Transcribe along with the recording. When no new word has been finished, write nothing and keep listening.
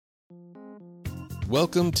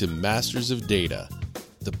Welcome to Masters of Data,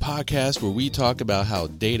 the podcast where we talk about how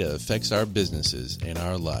data affects our businesses and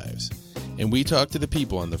our lives. And we talk to the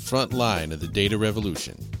people on the front line of the data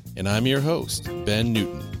revolution. And I'm your host, Ben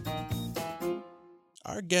Newton.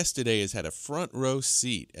 Our guest today has had a front row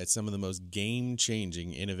seat at some of the most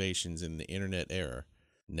game-changing innovations in the internet era.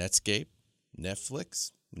 Netscape,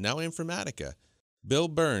 Netflix, now Informatica. Bill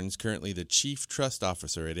Burns, currently the Chief Trust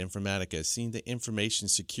Officer at Informatica, has seen the information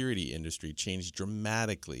security industry change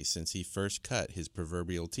dramatically since he first cut his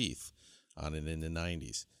proverbial teeth on it in the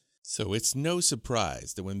 90s. So it's no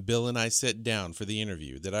surprise that when Bill and I sat down for the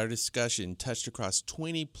interview that our discussion touched across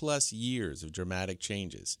 20 plus years of dramatic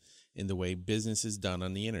changes in the way business is done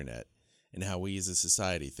on the internet and how we as a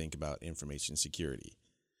society think about information security.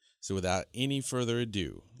 So without any further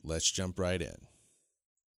ado, let's jump right in.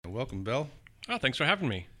 Welcome, Bill. Oh, thanks for having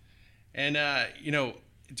me. And,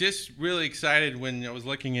 just really excited when I was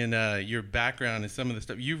looking in your background and some of the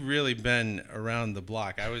stuff. You've really been around the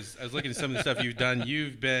block. I was looking at some of the stuff you've done.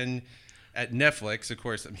 You've been at Netflix, of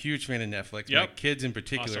course. I'm a huge fan of Netflix. Yep. My kids in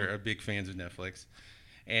particular Awesome. are big fans of Netflix.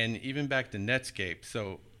 And even back to Netscape.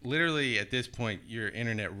 So literally at this point, you're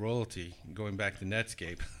internet royalty going back to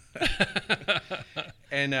Netscape.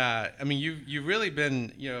 And you've really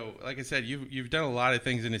been, like I said, you've done a lot of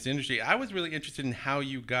things in this industry. I was really interested in how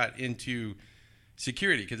you got into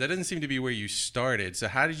security, because that doesn't seem to be where you started. So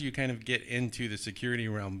how did you kind of get into the security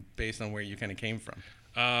realm based on where you kind of came from?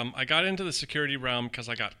 I got into the security realm because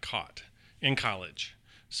I got caught in college.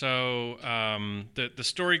 So the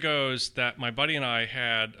story goes that my buddy and I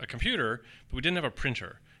had a computer, but we didn't have a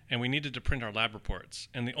printer. And we needed to print our lab reports.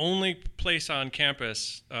 And the only place on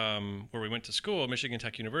campus where we went to school, Michigan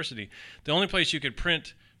Tech University, the only place you could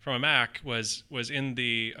print from a Mac was in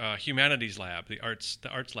the humanities lab, the arts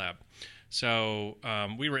lab. So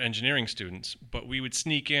we were engineering students, but we would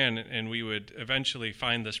sneak in and we would eventually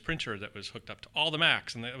find this printer that was hooked up to all the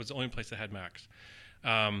Macs, and that was the only place that had Macs.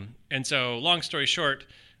 And so long story short,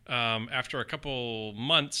 after a couple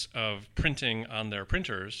months of printing on their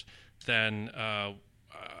printers, then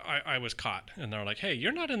I was caught, and they're like, "Hey,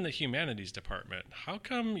 you're not in the humanities department. How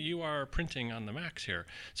come you are printing on the Macs here?"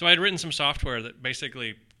 So I had written some software that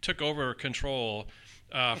basically took over control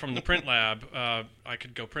from the print lab. I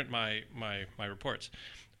could go print my reports,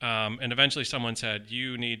 and eventually someone said,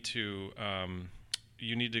 "You need to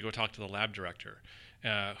go talk to the lab director,"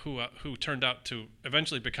 who turned out to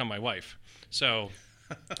eventually become my wife. So,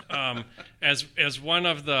 as one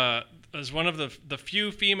of the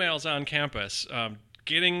few females on campus.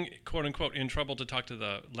 Getting quote unquote in trouble to talk to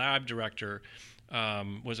the lab director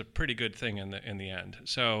was a pretty good thing in the end.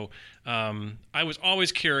 So I was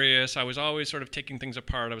always curious. I was always sort of taking things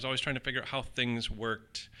apart. I was always trying to figure out how things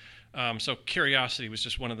worked. So curiosity was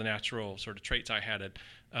just one of the natural sort of traits I had.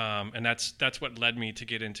 And that's what led me to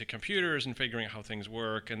get into computers and figuring out how things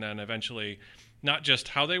work. And then eventually, not just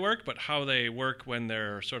how they work, but how they work when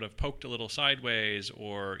they're sort of poked a little sideways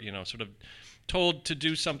or, sort of told to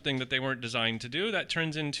do something that they weren't designed to do. That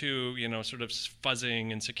turns into, sort of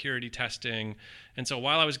fuzzing and security testing. And so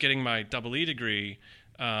while I was getting my EE degree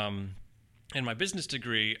and my business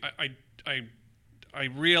degree, I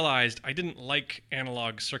realized I didn't like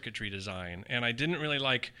analog circuitry design, and I didn't really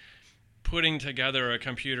like putting together a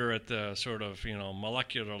computer at the sort of,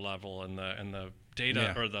 molecular level and the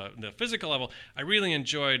data or the physical level. I really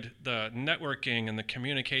enjoyed the networking and the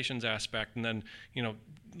communications aspect, and then,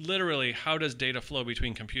 literally how does data flow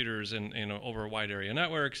between computers and over wide area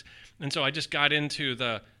networks. And so I just got into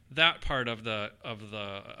that part of the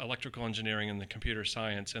electrical engineering and the computer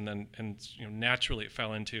science, and then naturally it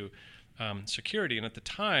fell into security. And at the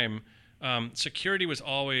time, security was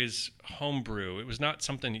always homebrew. It was not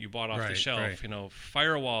something that you bought off the shelf. Right.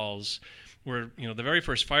 Firewalls were, the very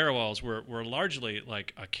first firewalls were largely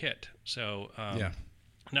like a kit. So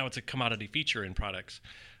now it's a commodity feature in products.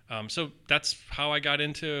 So that's how I got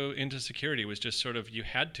into security. Was just sort of you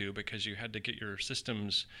had to, because you had to get your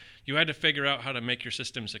systems. You had to figure out how to make your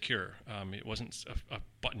system secure. It wasn't a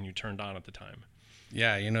button you turned on at the time.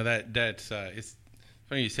 Yeah, that's it's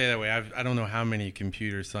funny you say that way. I don't know how many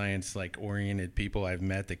computer science oriented people I've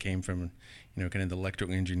met that came from kind of the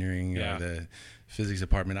electrical engineering, the physics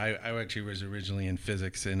department. I actually was originally in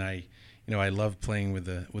physics, and I love playing with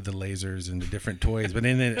the lasers and the different toys, but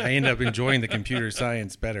then I ended up enjoying the computer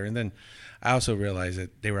science better. And then I also realized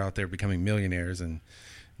that they were out there becoming millionaires, and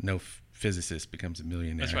no physicist becomes a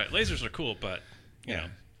millionaire. That's right. Lasers are cool, but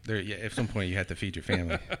at some point you have to feed your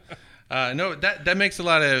family. No, that makes a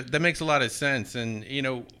lot of sense. And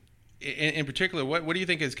in particular, what do you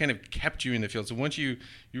think has kind of kept you in the field? So once you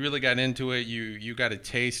really got into it, you got a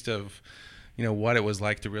taste of what it was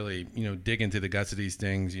like to really, dig into the guts of these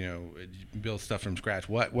things, build stuff from scratch.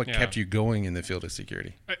 What kept you going in the field of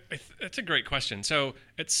security? That's a great question. So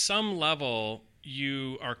at some level,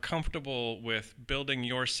 you are comfortable with building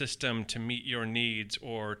your system to meet your needs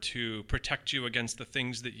or to protect you against the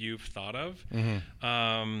things that you've thought of, and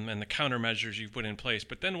the countermeasures you've put in place.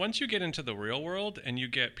 But then once you get into the real world and you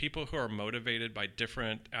get people who are motivated by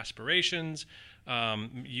different aspirations,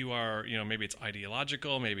 you are, maybe it's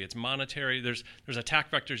ideological, maybe it's monetary. There's attack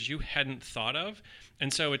vectors you hadn't thought of,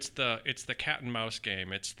 and so it's the cat and mouse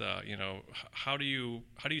game. It's the how do you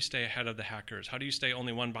stay ahead of the hackers? How do you stay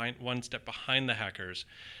only one step behind the hackers?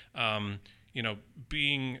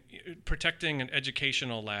 Protecting an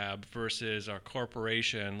educational lab versus a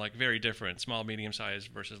corporation, like very different, small, medium-sized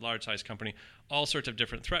versus large-sized company, all sorts of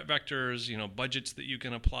different threat vectors, budgets that you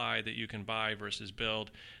can apply, that you can buy versus build.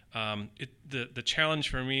 The challenge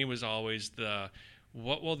for me was always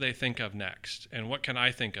what will they think of next, and what can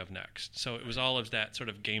I think of next? So it was all of that sort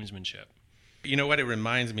of gamesmanship. What it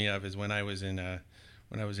reminds me of is when I was in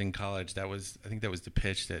college, I think that was the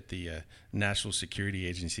pitch that the National Security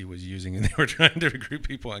Agency was using, and they were trying to recruit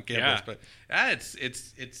people on campus. Yeah. But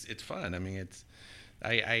it's fun. I mean,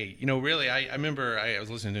 I remember I was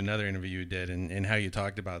listening to another interview you did, and how you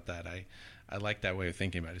talked about that. I like that way of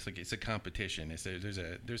thinking about it. It's like it's a competition.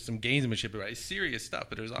 There's some gamesmanship about it. It's serious stuff,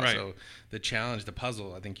 but there's also the challenge, the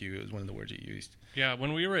puzzle. I think was one of the words you used. Yeah,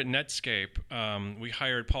 when we were at Netscape, we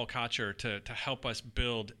hired Paul Kocher to help us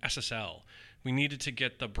build SSL. We needed to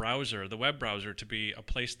get the web browser, to be a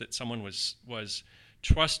place that someone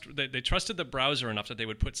they trusted the browser enough that they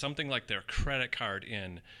would put something like their credit card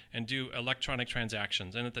in and do electronic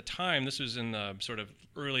transactions. And at the time, this was in the sort of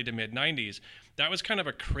early to mid 90s, that was kind of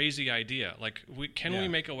a crazy idea. Like, can we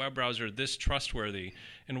make a web browser this trustworthy?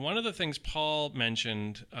 And one of the things Paul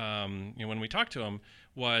mentioned when we talked to him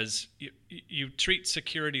was you treat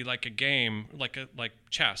security like a game, like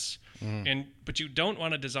chess, but you don't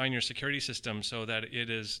want to design your security system so that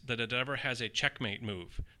it ever has a checkmate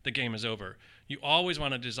move. The game is over. You always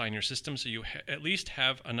want to design your system so you at least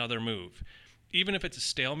have another move, even if it's a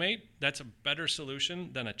stalemate. That's a better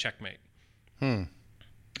solution than a checkmate.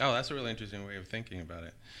 Oh, that's a really interesting way of thinking about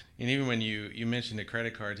it. And even when you mentioned the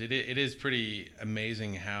credit cards, it is pretty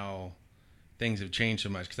amazing how things have changed so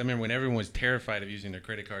much. Because I remember when everyone was terrified of using their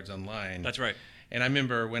credit cards online. That's right. And I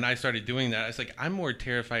remember when I started doing that, I was like, I'm more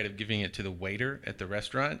terrified of giving it to the waiter at the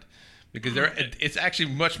restaurant, because it's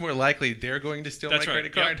actually much more likely they're going to steal my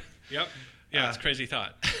credit card. Yep. Yeah, it's a crazy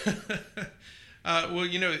thought. Well,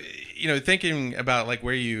 thinking about like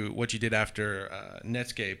what you did after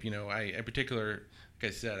Netscape, I in particular,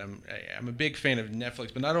 like I said, I'm a big fan of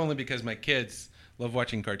Netflix, but not only because my kids love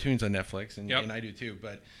watching cartoons on Netflix, and I do too,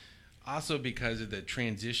 but also because of the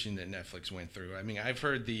transition that Netflix went through. I mean, I've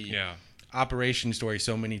heard the operation story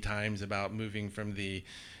so many times about moving from the,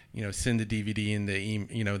 send the DVD in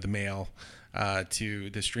the mail to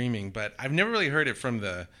the streaming, but I've never really heard it from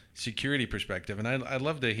the security perspective. And I'd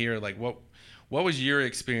love to hear like what was your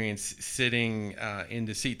experience sitting in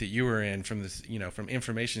the seat that you were in from this, from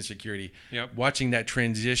information security, watching that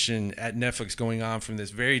transition at Netflix going on from this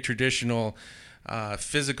very traditional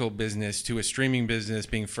physical business to a streaming business,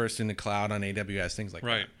 being first in the cloud on AWS, things like that.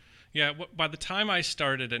 Right. Yeah. By the time I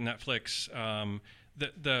started at Netflix,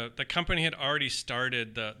 the company had already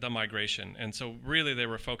started the migration, and so really they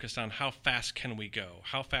were focused on how fast can we go,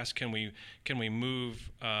 how fast can we move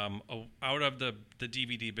out of the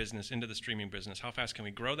DVD business into the streaming business, how fast can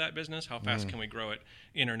we grow that business, how fast can we grow it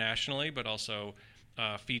internationally, but also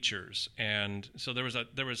features. And so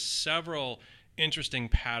there was several interesting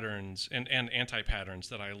patterns and anti-patterns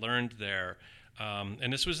that I learned there,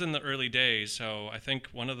 and this was in the early days. So I think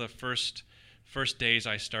one of the first days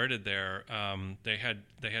I started there, they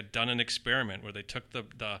had done an experiment where they took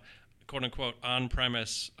the quote unquote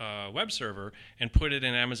on-premise web server and put it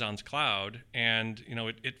in Amazon's cloud, and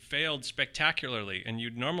it failed spectacularly. And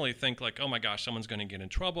you'd normally think like, oh my gosh, someone's going to get in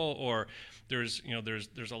trouble, or there's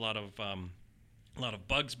a lot of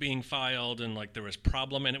bugs being filed, and like there was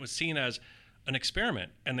problem, and it was seen as an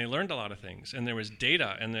experiment, and they learned a lot of things, and there was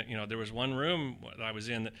data, and there was one room that I was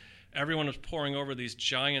in that everyone was poring over these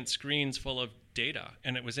giant screens full of data,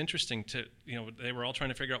 and it was interesting to they were all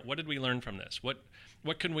trying to figure out, what did we learn from this, what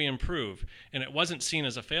can we improve? And it wasn't seen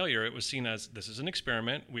as a failure, it was seen as, this is an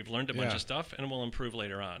experiment, we've learned a bunch of stuff, and we'll improve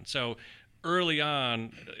later on. So early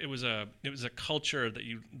on, it was a culture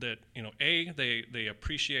that they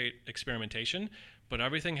appreciate experimentation, but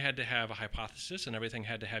everything had to have a hypothesis, and everything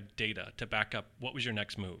had to have data to back up what was your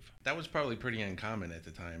next move. That was probably pretty uncommon at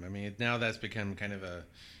the time. I mean, now that's become kind of a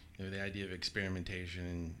the idea of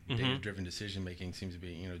experimentation and data-driven decision making seems to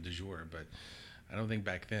be du jour, but I don't think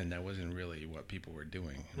back then that wasn't really what people were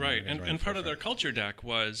doing. Right, and part of their culture deck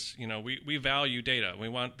was, we value data. We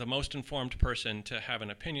want the most informed person to have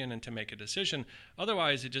an opinion and to make a decision.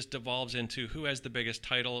 Otherwise, it just devolves into who has the biggest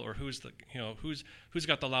title or who's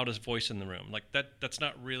got the loudest voice in the room. Like that's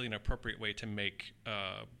not really an appropriate way to make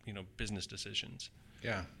business decisions.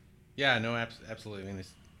 Yeah, no, absolutely. I mean, it's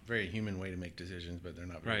a very human way to make decisions, but they're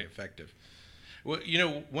not very effective. Well,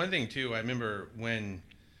 one thing too, I remember when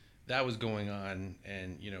that was going on,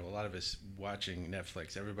 and a lot of us watching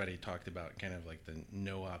Netflix, everybody talked about kind of like the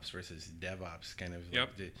no ops versus DevOps kind of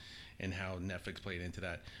and how Netflix played into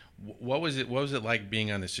that. What was it like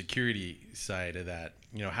being on the security side of that?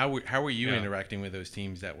 How were you interacting with those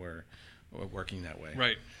teams that were working that way?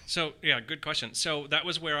 Right. So good question. So that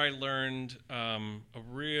was where I learned a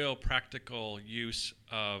real practical use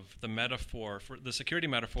of the security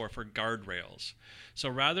metaphor for guardrails. So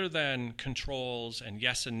rather than controls and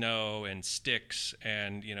yes and no and sticks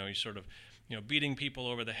and you sort of beating people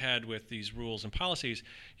over the head with these rules and policies,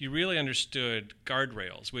 you really understood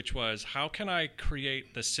guardrails, which was how can I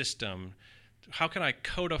create the system? How can I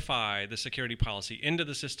codify the security policy into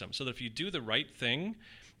the system so that if you do the right thing,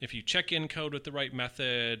 if you check in code with the right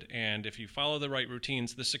method, and if you follow the right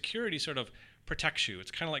routines, the security sort of protects you. It's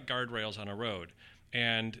kind of like guardrails on a road.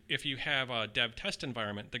 And if you have a dev test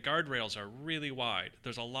environment, the guardrails are really wide.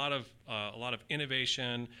 There's a lot of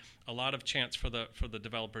innovation, a lot of chance for the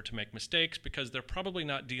developer to make mistakes because they're probably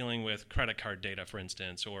not dealing with credit card data, for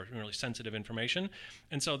instance, or really sensitive information.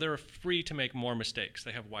 And so they're free to make more mistakes.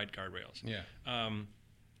 They have wide guardrails. Yeah.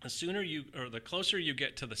 The closer you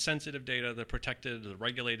get to the sensitive data, the protected, the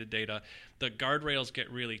regulated data, the guardrails get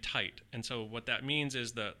really tight. And so what that means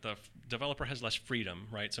is the developer has less freedom,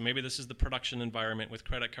 right? So maybe this is the production environment with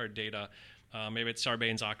credit card data. Maybe it's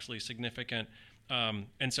Sarbanes-Oxley significant.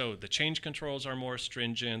 And so the change controls are more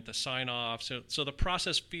stringent, the sign-off. So the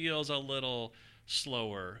process feels a little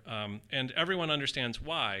slower. And everyone understands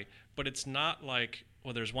why, but it's not like,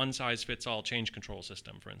 well, there's one size fits all change control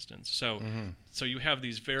system, for instance. So you have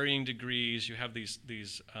these varying degrees. You have these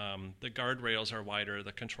the guardrails are wider,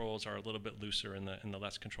 the controls are a little bit looser in the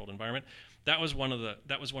less controlled environment. That was one of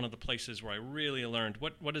the places where I really learned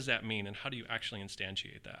what does that mean and how do you actually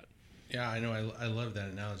instantiate that. Yeah, I know. I love that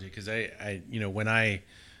analogy because I when I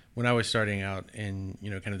was starting out in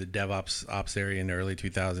kind of the DevOps ops area in the early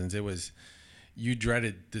 2000s, it was. You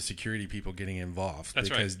dreaded the security people getting involved. That's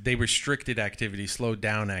because right. They restricted activity, slowed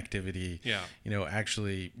down activity. Yeah.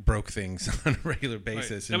 Actually broke things on a regular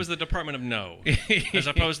basis. Right. That was the Department of No, as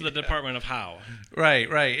opposed to the Department of How. Right.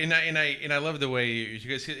 And I love the way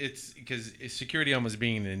because security almost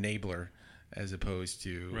being an enabler as opposed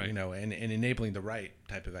to and enabling the right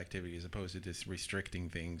type of activity as opposed to just restricting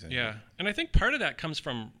things. And I think part of that comes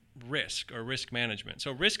from risk or risk management.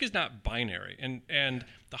 So risk is not binary, and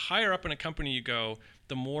the higher up in a company you go,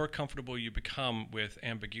 the more comfortable you become with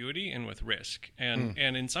ambiguity and with risk. And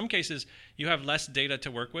in some cases, you have less data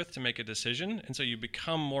to work with to make a decision, and so you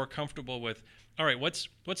become more comfortable with, all right, what's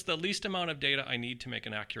the least amount of data I need to make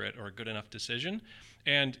an accurate or a good enough decision?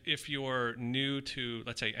 And if you're new to,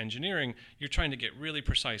 let's say, engineering, you're trying to get really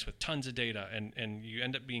precise with tons of data, and you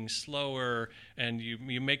end up being slower, and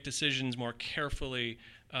you make decisions more carefully,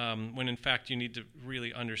 when in fact you need to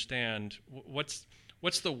really understand what's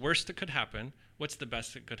the worst that could happen, what's the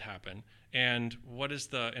best that could happen, and what is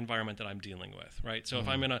the environment that I'm dealing with, right? So if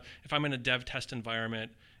I'm in a dev test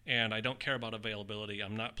environment and I don't care about availability,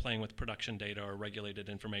 I'm not playing with production data or regulated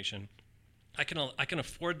information, I can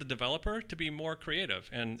afford the developer to be more creative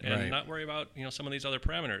and right. not worry about some of these other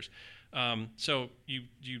parameters. So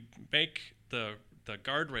you make the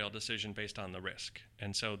guardrail decision based on the risk,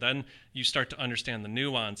 and so then you start to understand the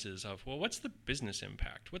nuances of, well, what's the business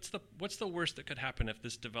impact? What's the worst that could happen if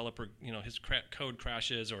this developer his code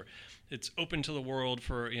crashes or it's open to the world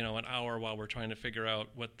for an hour while we're trying to figure out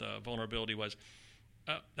what the vulnerability was.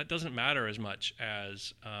 That doesn't matter as much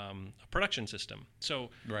as a production system. So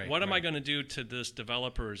what am I going to do to this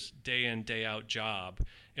developer's day in, day out job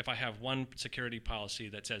if I have one security policy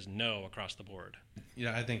that says no across the board?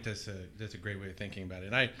 I think that's a great way of thinking about it.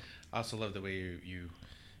 And I also love the way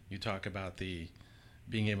you talk about the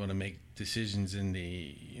being able to make decisions in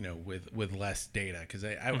the with less data, because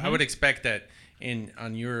I would expect that in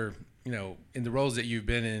the roles that you've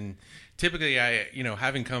been in, typically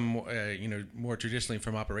having come more traditionally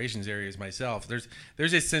from operations areas myself,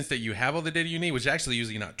 there's a sense that you have all the data you need, which is actually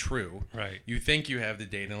usually not true. Right. You think you have the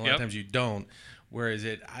data, and a lot of times you don't. Whereas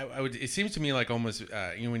it seems to me like almost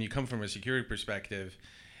when you come from a security perspective,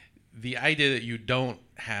 the idea that you don't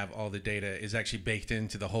have all the data is actually baked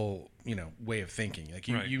into the whole, way of thinking. Like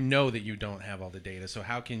Right. you know that you don't have all the data. So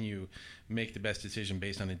how can you make the best decision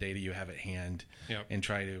based on the data you have at hand Yep. and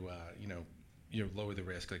try to, lower the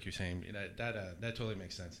risk, like you're saying? That totally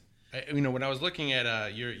makes sense. When I was looking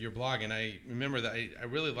at your blog, and I remember that I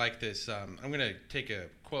really like this. I'm going to take a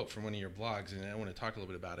quote from one of your blogs, and I want to talk a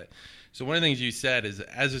little bit about it. So one of the things you said is,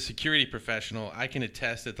 as a security professional, I can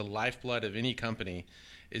attest that the lifeblood of any company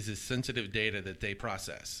is the sensitive data that they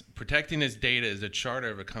process. Protecting this data is a charter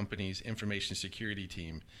of a company's information security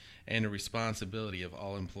team and a responsibility of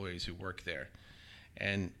all employees who work there.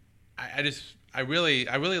 And I really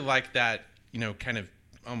like that, kind of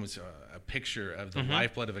almost a picture of the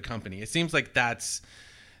lifeblood of a company. It seems like that's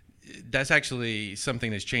actually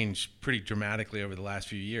something that's changed pretty dramatically over the last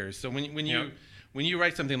few years. So when you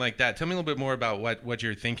write something like that, tell me a little bit more about what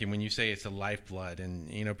you're thinking when you say it's the lifeblood,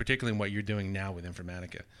 and particularly in what you're doing now with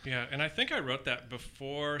Informatica. Yeah, and I think I wrote that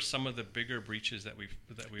before some of the bigger breaches that we've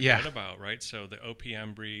read about, right? So the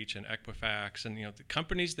OPM breach and Equifax, and the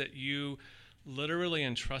companies that you literally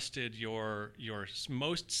entrusted your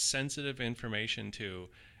most sensitive information to,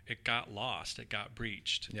 it got lost, it got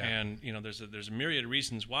breached. Yeah. And there's a myriad of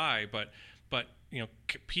reasons why, but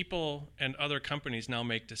people and other companies now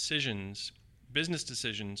make business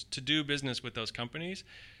decisions to do business with those companies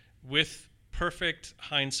with perfect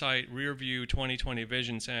hindsight, rear view, 20/20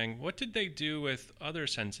 vision, saying, what did they do with other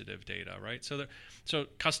sensitive data, right? So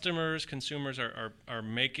consumers are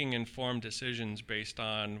making informed decisions based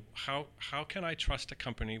on how can I trust a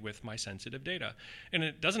company with my sensitive data? And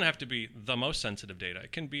it doesn't have to be the most sensitive data.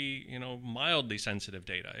 It can be, mildly sensitive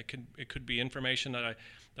data. It could be information that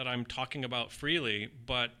I'm talking about freely,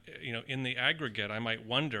 but in the aggregate, I might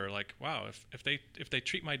wonder, like, wow, if they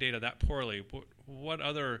treat my data that poorly, what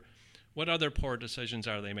other poor decisions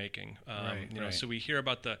are they making? Right. So we hear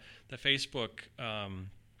about the Facebook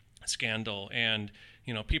scandal, and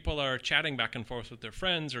people are chatting back and forth with their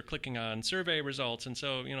friends or clicking on survey results, and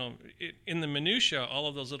so in the minutia, all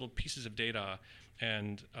of those little pieces of data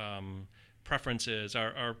and preferences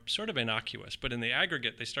are sort of innocuous, but in the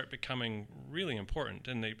aggregate, they start becoming really important,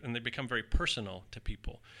 and they become very personal to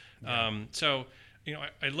people. Yeah.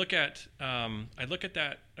 I look at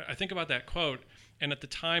that. I think about that quote. And at the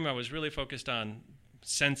time, I was really focused on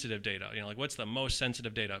sensitive data. Like, what's the most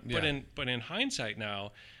sensitive data? Yeah. But in hindsight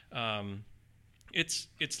now,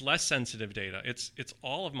 it's less sensitive data. It's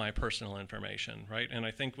all of my personal information, right? And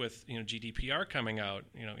I think with GDPR coming out,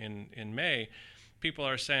 in May, people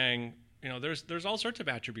are saying, there's all sorts of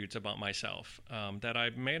attributes about myself that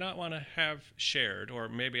I may not want to have shared, or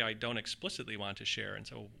maybe I don't explicitly want to share. And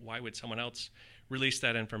so why would someone else release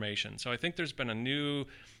that information? So I think there's been a new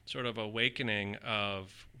sort of awakening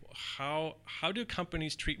of how do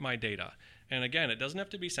companies treat my data? And again, it doesn't have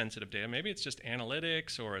to be sensitive data. Maybe it's just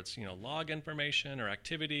analytics, or it's log information or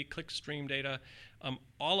activity, clickstream data.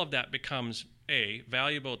 All of that becomes A,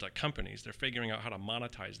 valuable to companies. They're figuring out how to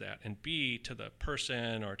monetize that. And B, to the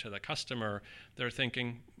person or to the customer, they're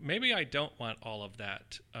thinking, maybe I don't want all of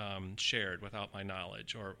that shared without my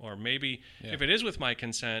knowledge. Or maybe if it is with my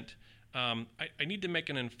consent, I need to make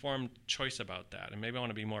an informed choice about that, and maybe I want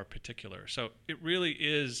to be more particular. So it really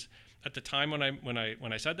is, at the time when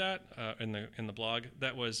I said that in the blog,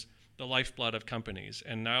 that was the lifeblood of companies.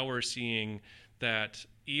 And now we're seeing that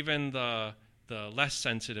even the less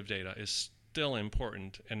sensitive data is still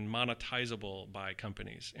important and monetizable by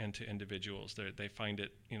companies and to individuals. They find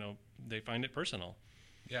it personal.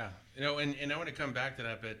 Yeah, and I want to come back to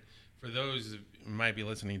that, but for those who might be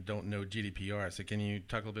listening who don't know GDPR, so can you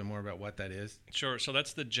talk a little bit more about what that is? Sure. So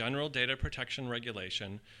that's the General Data Protection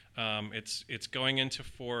Regulation. It's going into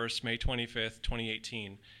force May 25th,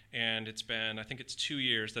 2018, and it's been, I think it's 2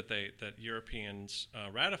 years that Europeans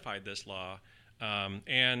ratified this law,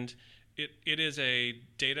 and it is a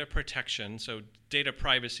data protection. So data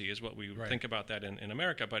privacy is what we think about that in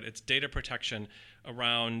America, but it's data protection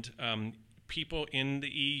around people in the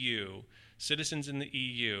EU, citizens in the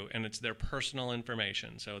EU, and it's their personal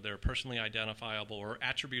information. So they're personally identifiable or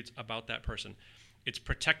attributes about that person. It's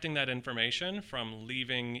protecting that information from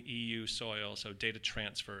leaving EU soil, so data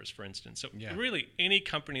transfers, for instance. So really, any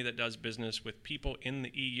company that does business with people in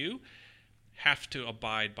the EU have to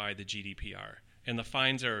abide by the GDPR. And the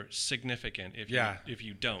fines are significant if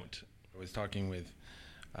you don't. I was talking with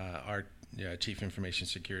our Chief Information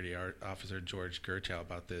Security Officer, George Gerchow,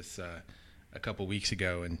 about this a couple weeks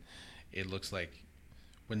ago, and it looks like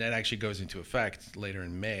when that actually goes into effect later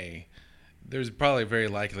in May, there's probably very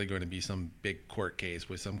likely going to be some big court case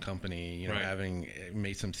with some company, having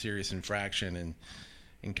made some serious infraction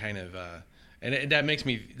and kind of And that makes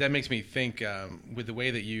me think with the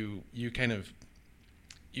way that you kind of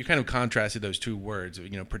contrasted those two words,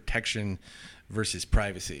 protection versus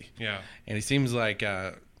privacy. Yeah. And it seems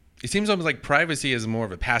almost like privacy is more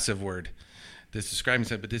of a passive word that's describing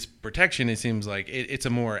something, but this protection, it seems like it's a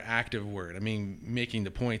more active word. I mean, making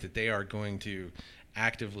the point that they are going to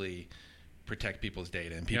actively protect people's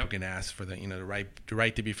data, and people can ask for the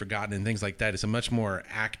right to be forgotten and things like that. It's a much more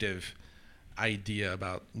active idea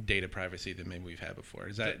about data privacy than maybe we've had before.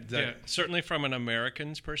 Is that certainly from an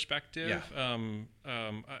American's perspective. Yeah.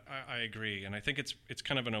 I agree, and I think it's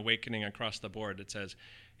kind of an awakening across the board that says,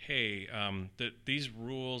 hey, these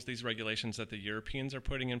rules, these regulations that the Europeans are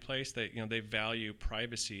putting in place, they value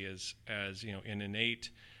privacy as an innate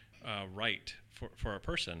right for a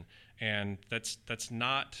person, and that's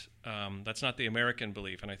not the American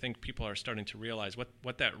belief. And I think people are starting to realize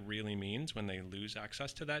what that really means when they lose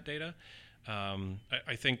access to that data.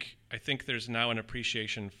 I think there's now an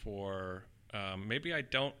appreciation for maybe I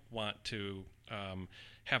don't want to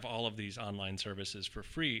have all of these online services for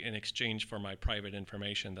free in exchange for my private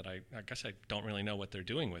information that I guess I don't really know what they're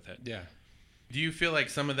doing with it. Yeah. Do you feel like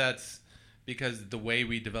some of that's because the way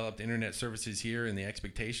we developed internet services here and the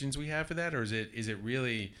expectations we have for that, or is it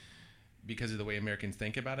really because of the way Americans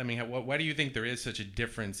think about it? I mean, why do you think there is such a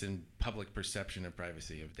difference in public perception of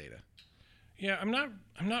privacy of data? Yeah, I'm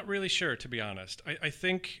not really sure, to be honest. I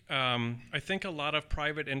think a lot of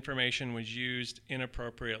private information was used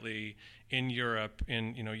inappropriately in Europe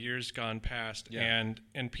in years gone past, and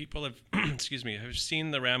people have have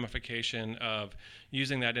seen the ramification of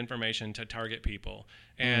using that information to target people.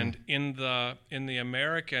 And in the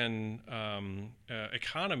American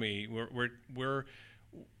economy, we're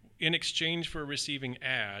in exchange for receiving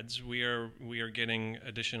ads, we are getting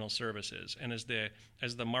additional services. And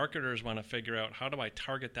as the marketers want to figure out, how do I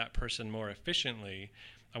target that person more efficiently?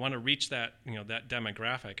 I want to reach that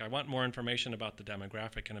demographic. I want more information about the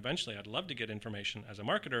demographic, and eventually I'd love to get information as a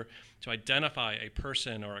marketer to identify a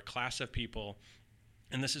person or a class of people.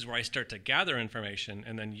 And this is where I start to gather information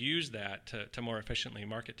and then use that to more efficiently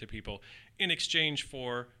market to people in exchange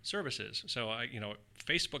for services. So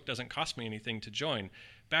Facebook doesn't cost me anything to join.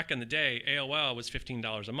 Back in the day, AOL was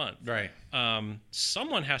 $15 a month. Right.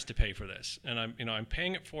 Someone has to pay for this, and I'm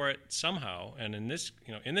paying it for it somehow. And in this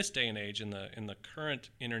day and age, in the current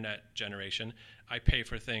internet generation, I pay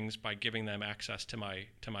for things by giving them access to my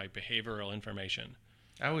behavioral information.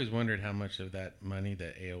 I always wondered how much of that money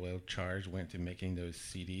that AOL charged went to making those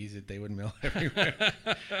CDs that they would mail everywhere.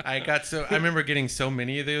 I remember getting so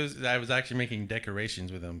many of those that I was actually making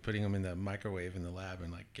decorations with them, putting them in the microwave in the lab,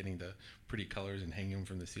 and getting the pretty colors and hanging them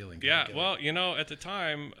from the ceiling. Yeah, well, at the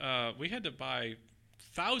time we had to buy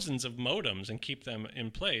thousands of modems and keep them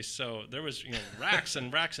in place. So there was racks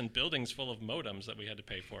and racks and buildings full of modems that we had to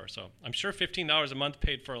pay for. So I'm sure $15 a month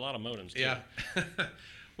paid for a lot of modems too. Yeah.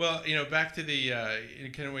 Well, back to the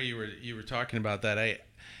kind of way you were talking about that.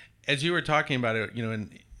 As you were talking about it,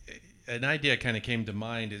 an idea kind of came to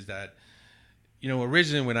mind is that,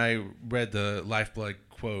 originally when I read the Lifeblood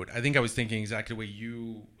quote, I think I was thinking exactly the way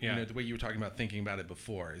the way you were talking about thinking about it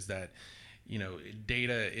before, is that,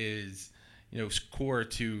 data is, core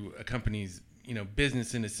to a company's,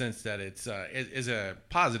 business, in the sense that it's is a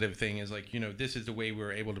positive thing, is this is the way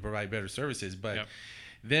we're able to provide better services, but. Yep.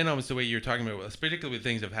 Then almost the way you're talking about, particularly with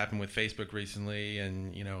things that have happened with Facebook recently,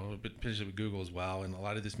 and potentially with Google as well, and a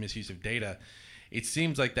lot of this misuse of data, it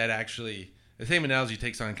seems like that actually, the same analogy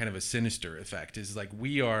takes on kind of a sinister effect. Is like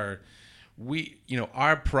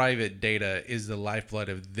our private data is the lifeblood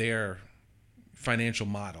of their financial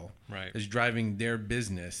model, right? Is driving their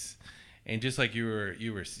business. And just like you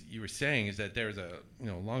were saying, is that there's a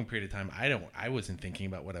long period of time I wasn't thinking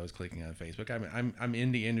about what I was clicking on Facebook. I'm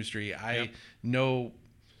in the industry. I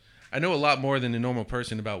know a lot more than the normal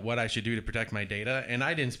person about what I should do to protect my data, and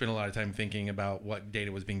I didn't spend a lot of time thinking about what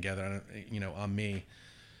data was being gathered on me.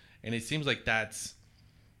 And it seems like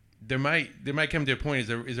there might come to a point, is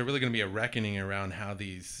there really going to be a reckoning around how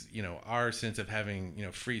these our sense of having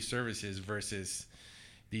free services versus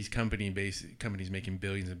these companies making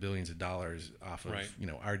billions and billions of dollars off of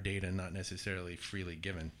our data, not necessarily freely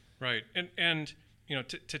given. Right. And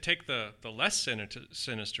to take the less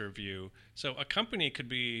sinister view, so a company could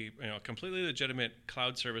be a completely legitimate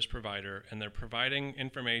cloud service provider, and they're providing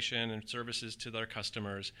information and services to their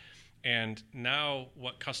customers. And now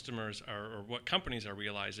what companies are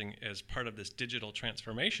realizing as part of this digital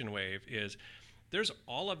transformation wave is there's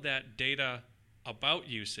all of that data about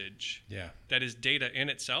usage that is data in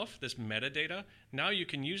itself, this metadata. Now you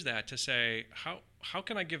can use that to say, how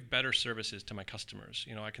can I give better services to my customers?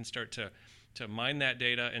 I can start to to mine that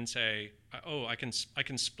data and say, oh, I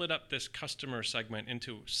can split up this customer segment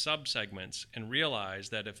into sub-segments and realize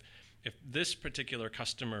that if this particular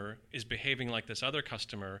customer is behaving like this other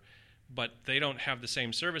customer, but they don't have the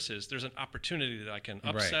same services, there's an opportunity that I can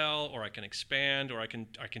upsell, or I can expand, or I can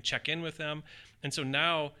check in with them. And so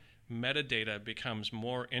now metadata becomes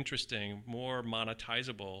more interesting, more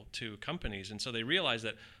monetizable to companies. And so they realize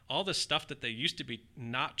that all the stuff that they used to be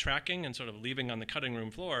not tracking and sort of leaving on the cutting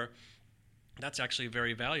room floor, that's actually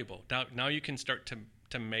very valuable. Now you can start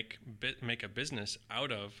to make a business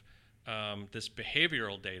out of this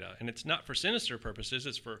behavioral data, and it's not for sinister purposes;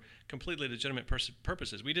 it's for completely legitimate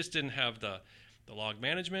purposes. We just didn't have the log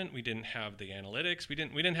management, we didn't have the analytics, we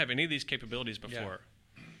didn't have any of these capabilities before.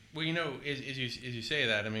 Yeah. Well, as you say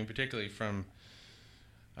that, I mean, particularly from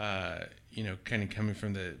kind of coming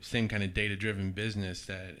from the same kind of data-driven business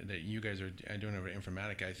that you guys are doing over at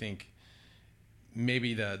Informatica, I think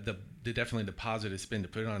maybe the definitely the positive spin to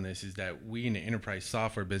put on this is that we in the enterprise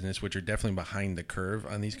software business, which are definitely behind the curve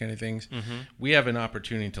on these kind of things, we have an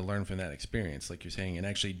opportunity to learn from that experience, like you're saying, and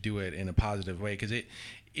actually do it in a positive way. Because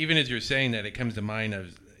even as you're saying that, it comes to mind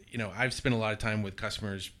of, I've spent a lot of time with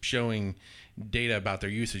customers showing data about their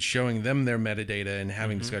usage, showing them their metadata and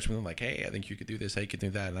having discussion with them like, hey, I think you could do this, how you could do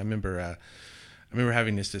that. And I remember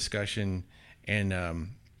having this discussion,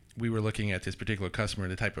 and we were looking at this particular customer,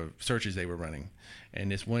 the type of searches they were running.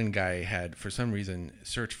 And this one guy had, for some reason,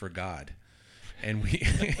 search for God. And we,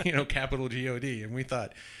 capital G-O-D. And we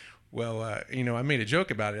thought, well, I made a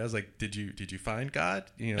joke about it. I was like, did you find God?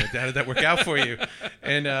 How did that work out for you?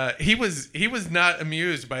 And he was not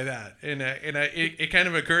amused by that. And it kind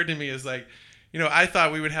of occurred to me as like, I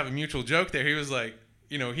thought we would have a mutual joke there. He was like,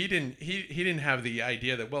 he didn't have the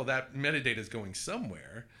idea that, well, that metadata is going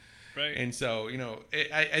somewhere. Right. And so,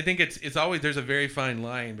 I think it's always, there's a very fine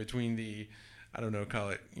line between the, I don't know,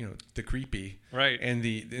 call it, the creepy, right, and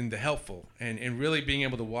the helpful, and really being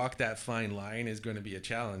able to walk that fine line is going to be a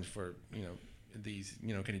challenge for, these,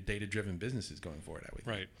 kind of data-driven businesses going forward, I would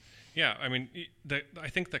think. Right. Yeah. I mean, I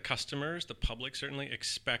think the customers, the public, certainly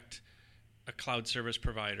expect a cloud service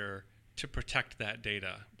provider to protect that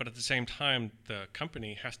data, but at the same time, the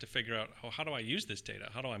company has to figure out, how do I use this data?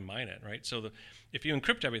 How do I mine it? Right. So if you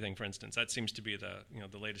encrypt everything, for instance, that seems to be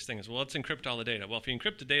the latest thing is, well, let's encrypt all the data. Well, if you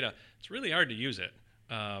encrypt the data, it's really hard to use it,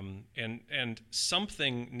 and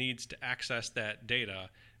something needs to access that data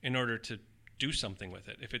in order to do something with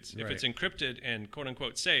it. If it's encrypted and quote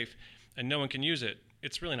unquote safe, and no one can use it,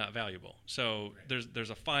 it's really not valuable. So there's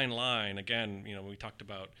a fine line. Again, we talked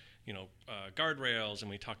about guardrails, and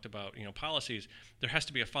we talked about policies. There has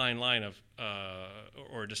to be a fine line of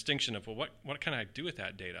or a distinction of, well, what can I do with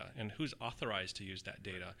that data, and who's authorized to use that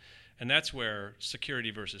data, and that's where security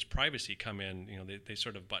versus privacy come in. They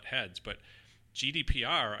sort of butt heads, but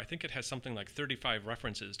GDPR, I think it has something like 35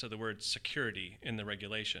 references to the word security in the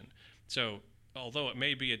regulation. So although it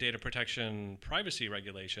may be a data protection privacy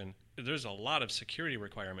regulation, there's a lot of security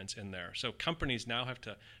requirements in there. So companies now have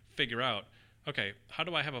to figure out, okay, how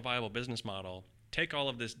do I have a viable business model, take all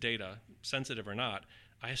of this data, sensitive or not,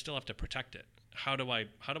 I still have to protect it. How do I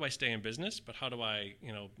stay in business, but how do I,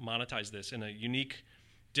 monetize this in a unique,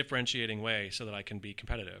 differentiating way so that I can be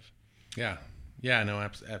competitive? Yeah, no,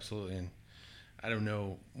 absolutely. And I don't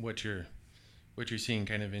know what you're seeing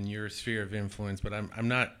kind of in your sphere of influence, but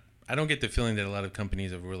I don't get the feeling that a lot of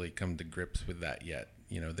companies have really come to grips with that yet.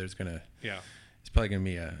 There's it's probably going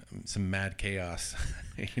to be some mad chaos,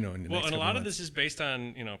 in the next couple and a lot months. of this is based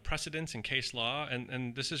on, precedents and case law,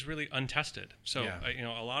 and this is really untested. So,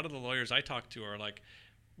 a lot of the lawyers I talk to are like,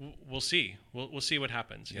 we'll see. We'll see what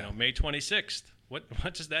happens. May 26th,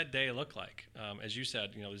 what does that day look like? As you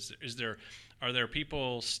said, are there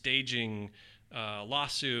people staging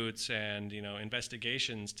lawsuits and,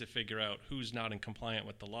 investigations to figure out who's not in compliant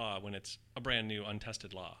with the law when it's a brand new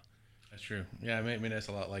untested law? That's true. Yeah, I mean, that's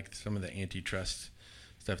a lot like some of the antitrust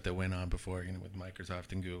stuff that went on before, with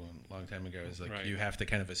Microsoft and Google a long time ago. It's like You have to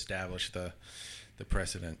kind of establish the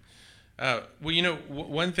precedent.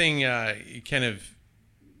 One thing, kind of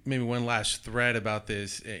maybe one last thread about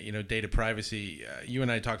this, data privacy. You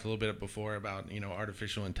and I talked a little bit before about,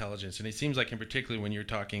 artificial intelligence, and it seems like in particular when you're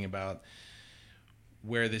talking about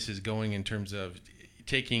where this is going in terms of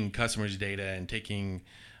taking customers' data and taking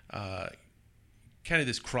kind of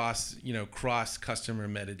this cross customer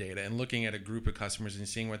metadata and looking at a group of customers and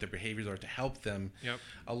seeing what their behaviors are to help them. Yep.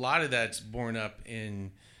 A lot of that's born up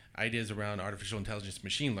in ideas around artificial intelligence,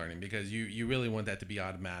 machine learning, because you really want that to be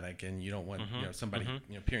automatic, and you don't want somebody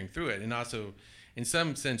peering through it. And also, in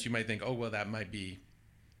some sense, you might think, oh, well, maybe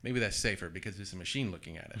that's safer because it's a machine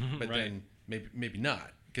looking at it. But then maybe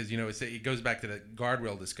not. because it goes back to the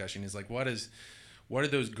guardrail discussion. Is like, what do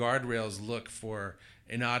those guardrails look for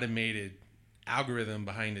an automated algorithm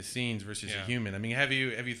behind the scenes versus a human? I mean, have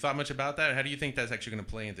you thought much about that? How do you think that's actually going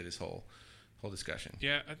to play into this whole discussion?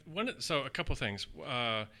 Yeah, so a couple things.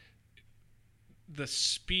 The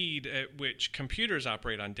speed at which computers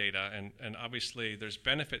operate on data, and obviously there's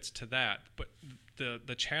benefits to that, but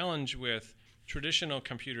the challenge with traditional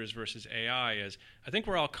computers versus AI is, I think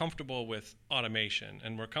we're all comfortable with automation,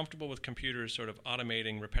 and we're comfortable with computers sort of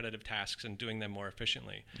automating repetitive tasks and doing them more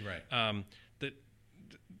efficiently. Right.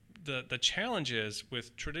 The challenge is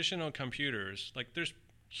with traditional computers, like there's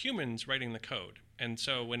humans writing the code, and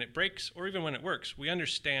so when it breaks or even when it works, we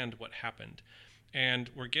understand what happened. And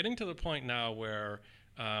we're getting to the point now where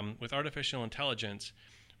with artificial intelligence,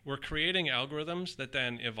 we're creating algorithms that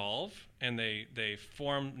then evolve, and they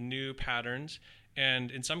form new patterns,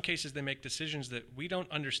 and in some cases they make decisions that we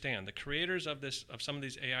don't understand. The creators of some of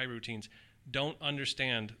these AI routines don't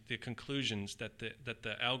understand the conclusions that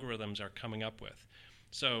the algorithms are coming up with.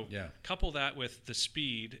 So couple that with the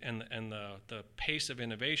speed and the pace of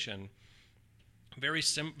innovation. Very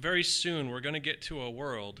soon we're going to get to a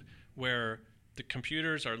world where the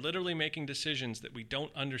computers are literally making decisions that we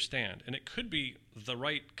don't understand, and it could be the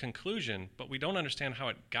right conclusion, but we don't understand how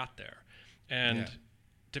it got there. And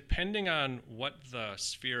depending on what the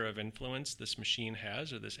sphere of influence this machine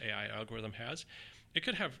has or this AI algorithm has, it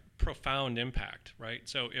could have profound impact, right?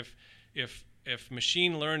 So if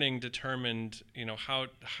machine learning determined,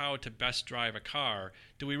 how to best drive a car,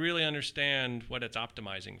 do we really understand what it's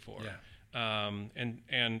optimizing for? Yeah.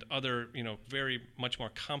 And other, very much more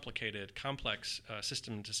complex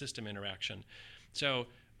system-to-system interaction. So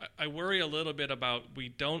I worry a little bit about, we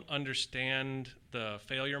don't understand the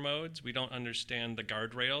failure modes. We don't understand the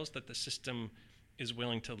guardrails that the system is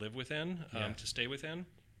willing to live within, to stay within.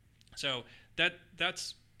 So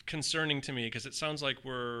that's concerning to me, because it sounds like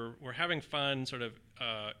we're having fun sort of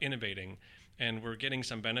innovating, and we're getting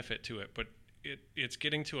some benefit to it. But it's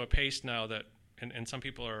getting to a pace now that, and some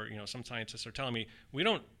people are, some scientists are telling me, we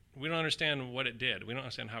don't understand what it did. We don't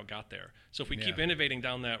understand how it got there. So if we keep innovating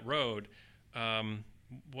down that road,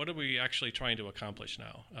 what are we actually trying to accomplish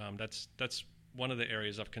now? That's one of the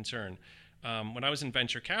areas of concern. When I was in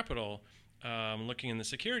venture capital, looking in the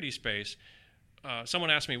security space, someone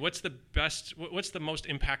asked me, what's the most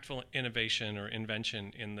impactful innovation or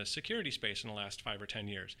invention in the security space in the last 5 or 10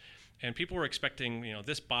 years? And people were expecting,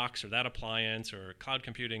 this box or that appliance or cloud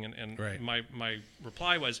computing, and right. my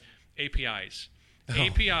reply was APIs. Oh.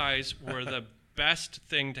 APIs were the best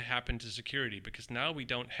thing to happen to security, because now we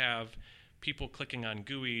don't have people clicking on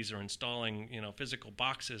GUIs or installing, physical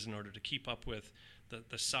boxes in order to keep up with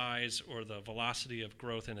the size or the velocity of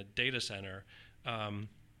growth in a data center.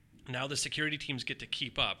 Now the security teams get to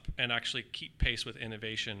keep up and actually keep pace with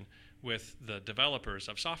innovation with the developers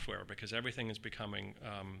of software, because everything is becoming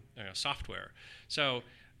software. So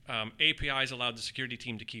APIs allowed the security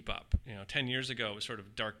team to keep up. 10 years ago, it was sort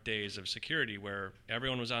of dark days of security where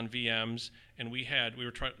everyone was on VMs, and we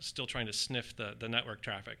were still trying to sniff the network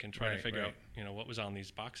traffic and try to figure out what was on these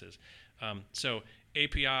boxes. So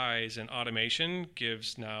APIs and automation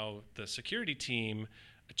gives now the security team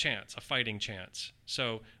a fighting chance.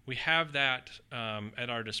 So we have that at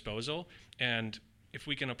our disposal, and if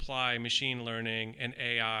we can apply machine learning and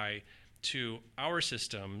AI to our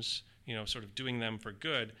systems, sort of doing them for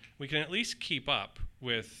good, we can at least keep up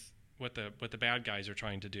with what the bad guys are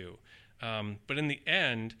trying to do. But in the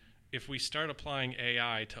end, if we start applying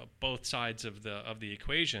AI to both sides of the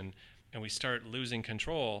equation, and we start losing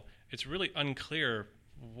control, it's really unclear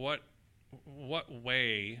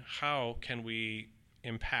how can we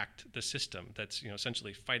impact the system that's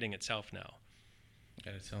essentially fighting itself now.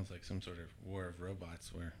 Yeah, it sounds like some sort of war of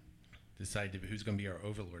robots where decide who's going to be our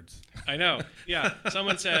overlords. I know. Yeah.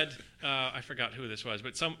 Someone said, I forgot who this was,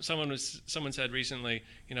 but someone said recently,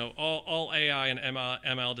 all AI and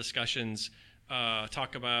ML discussions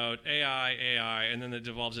talk about AI, and then it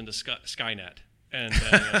devolves into Skynet. And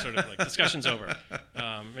sort of like discussion's over.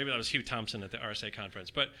 Maybe that was Hugh Thompson at the RSA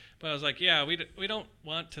conference. But I was like, we don't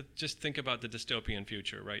want to just think about the dystopian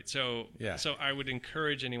future, right? So I would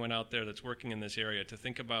encourage anyone out there that's working in this area to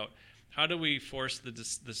think about, how do we force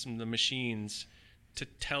the machines to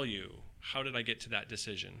tell you, how did I get to that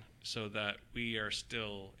decision, so that we are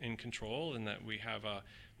still in control and that we have a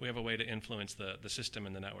way to influence the system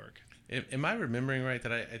and the network. Am I remembering right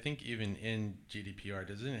that I think even in GDPR,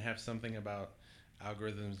 doesn't it have something about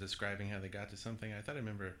algorithms describing how they got to something? I thought I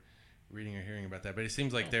remember reading or hearing about that, but it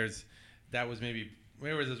seems like there's a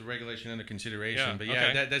regulation under consideration. But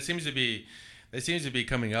that seems to be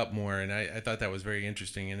coming up more, and I thought that was very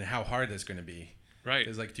interesting, and how hard that's going to be Right.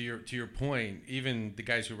 Because like to your point, even the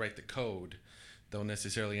guys who write the code don't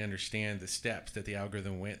necessarily understand the steps that the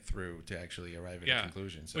algorithm went through to actually arrive at a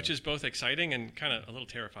conclusion. So. Which is both exciting and kind of a little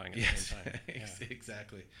terrifying at the same time. Yeah.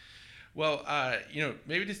 Exactly. Well,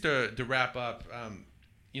 maybe just to wrap up,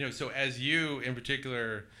 so as you in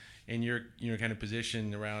particular in your kind of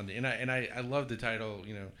position around, and I love the title,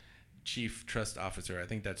 Chief Trust Officer. I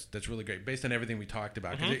think that's really great based on everything we talked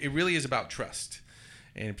about, because it really is about trust,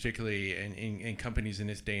 and particularly in companies in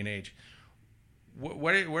this day and age.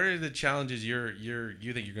 What are the challenges you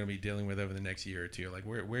think you're going to be dealing with over the next year or two? Like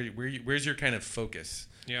where's your kind of focus?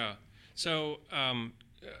 Yeah. So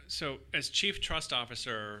as Chief Trust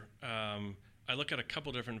Officer, I look at a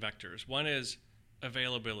couple different vectors. One is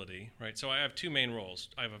availability, right? So I have two main roles.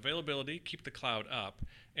 I have availability, keep the cloud up,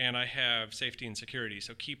 and I have safety and security.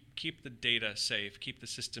 So keep the data safe, keep the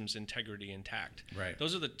system's integrity intact. Right.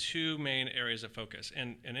 Those are the two main areas of focus.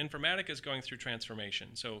 And Informatica is going through transformation.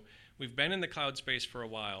 So we've been in the cloud space for a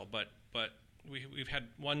while, but we've had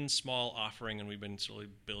one small offering and we've been slowly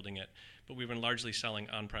building it, but we've been largely selling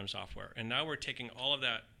on-prem software. And now we're taking all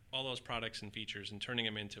those products and features and turning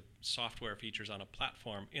them into software features on a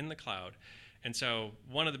platform in the cloud. And so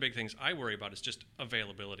one of the big things I worry about is just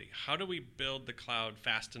availability. How do we build the cloud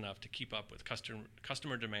fast enough to keep up with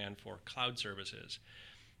customer demand for cloud services?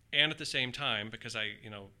 And at the same time, because I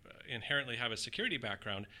inherently have a security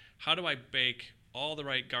background, how do I bake all the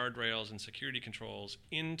right guardrails and security controls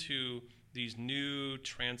into these new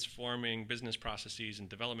transforming business processes and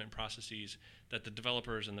development processes that the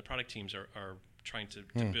developers and the product teams are trying to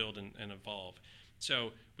build and evolve?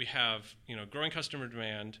 So we have growing customer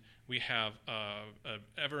demand. We have a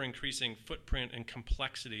ever increasing footprint and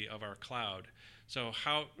complexity of our cloud. So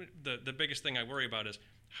how the biggest thing I worry about is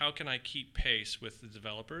how can I keep pace with the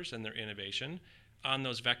developers and their innovation on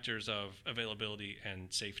those vectors of availability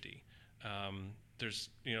and safety. There's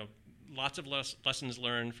lots of lessons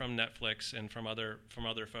learned from Netflix and from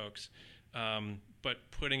other folks. But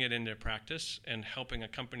putting it into practice and helping a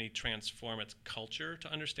company transform its culture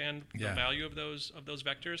to understand the value of those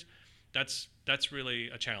vectors, that's really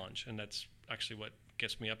a challenge, and that's actually what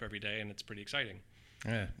gets me up every day, and it's pretty exciting.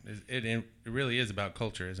 Yeah, it really is about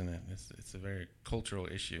culture, isn't it? It's a very cultural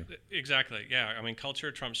issue. Exactly. Yeah, I mean,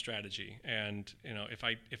 culture trumps strategy, and if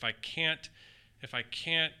I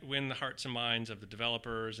can't win the hearts and minds of the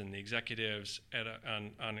developers and the executives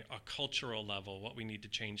on a cultural level, what we need to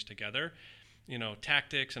change together,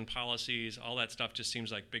 tactics and policies, all that stuff just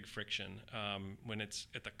seems like big friction. When it's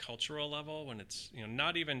at the cultural level, when it's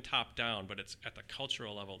not even top down, but it's at the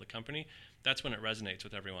cultural level of the company, that's when it resonates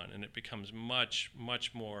with everyone, and it becomes much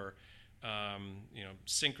more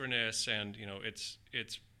synchronous, and it's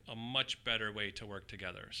a much better way to work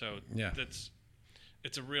together. So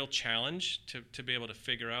it's a real challenge to be able to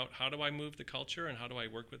figure out how do I move the culture and how do I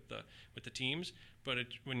work with the teams. But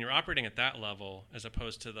when you're operating at that level, as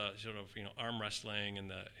opposed to the sort of arm wrestling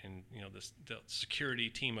and the security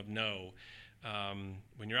team of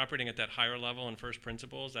when you're operating at that higher level and first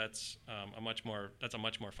principles, that's a much more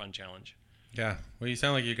fun challenge. Yeah, well, you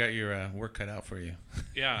sound like you got your work cut out for you.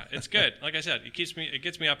 Yeah, it's good. Like I said, it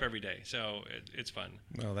gets me up every day, so it's fun.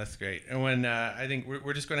 Well, that's great. And when I think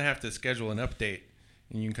we're just going to have to schedule an update,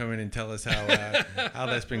 and you can come in and tell us how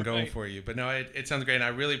that's been going for you. But no, it sounds great, and I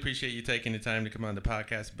really appreciate you taking the time to come on the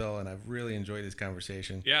podcast, Bill, and I've really enjoyed this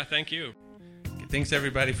conversation. Yeah, thank you. Thanks,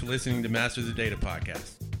 everybody, for listening to Masters of Data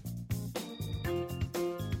podcast.